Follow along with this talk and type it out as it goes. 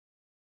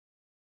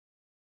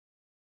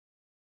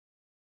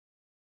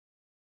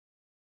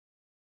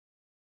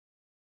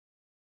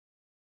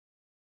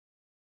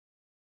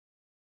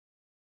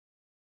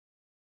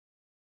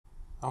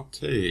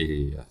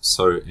Okay,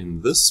 so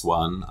in this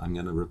one, I'm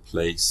going to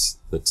replace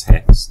the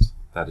text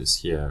that is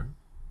here.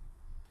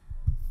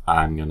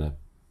 I'm going to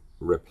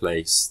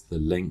replace the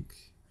link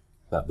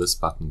that this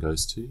button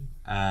goes to,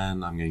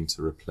 and I'm going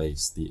to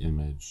replace the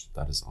image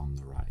that is on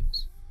the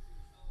right.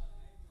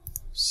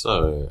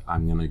 So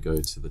I'm going to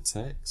go to the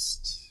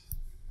text,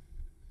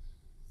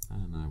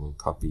 and I will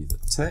copy the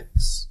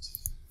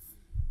text,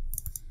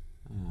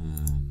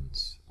 and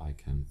I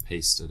can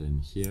paste it in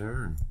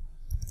here.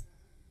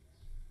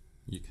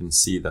 You can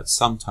see that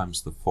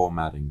sometimes the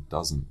formatting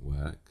doesn't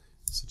work,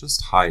 so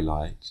just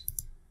highlight,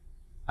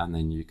 and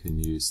then you can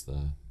use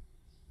the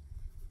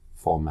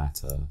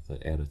formatter,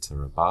 the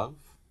editor above.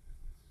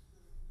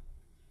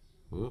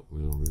 We'll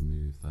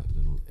remove that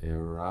little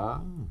error.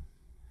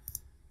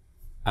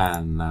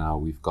 And now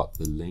we've got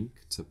the link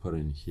to put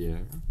in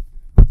here.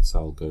 So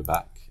I'll go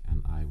back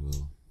and I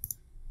will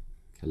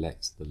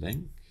collect the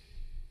link.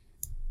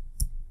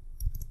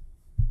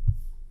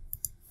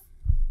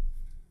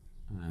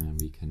 And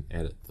we can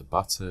edit the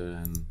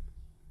button.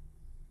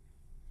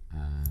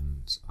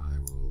 And I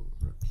will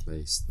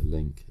replace the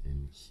link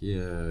in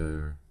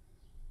here.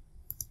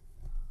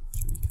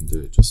 We can do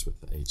it just with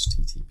the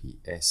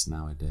HTTPS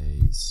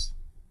nowadays.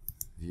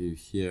 View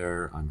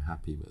here, I'm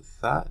happy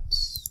with that.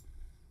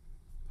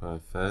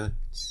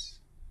 Perfect.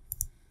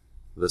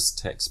 This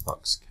text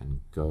box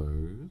can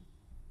go.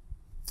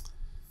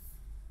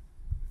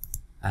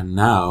 And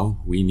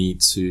now we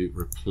need to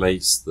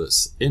replace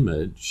this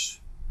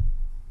image.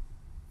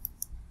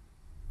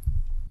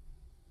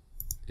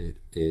 It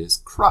is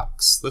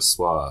Crux, this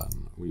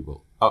one. We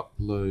will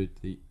upload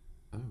the,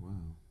 oh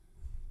wow.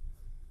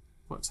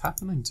 What's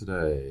happening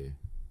today?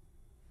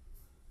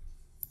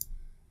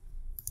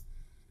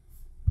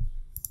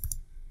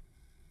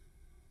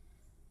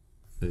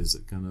 Is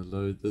it going to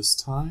load this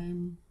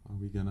time? Are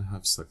we going to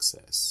have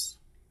success?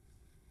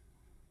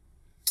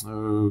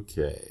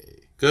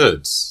 Okay,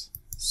 good.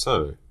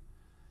 So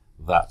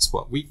that's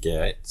what we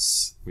get.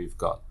 We've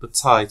got the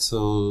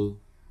title,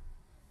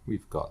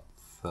 we've got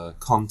the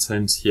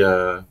content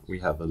here, we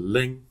have a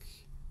link,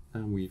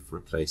 and we've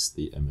replaced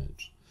the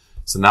image.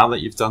 So now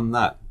that you've done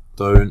that,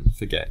 don't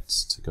forget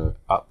to go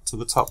up to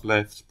the top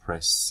left,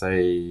 press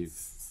save,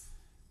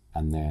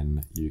 and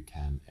then you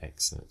can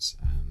exit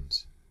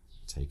and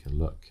take a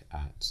look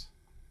at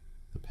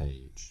the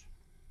page.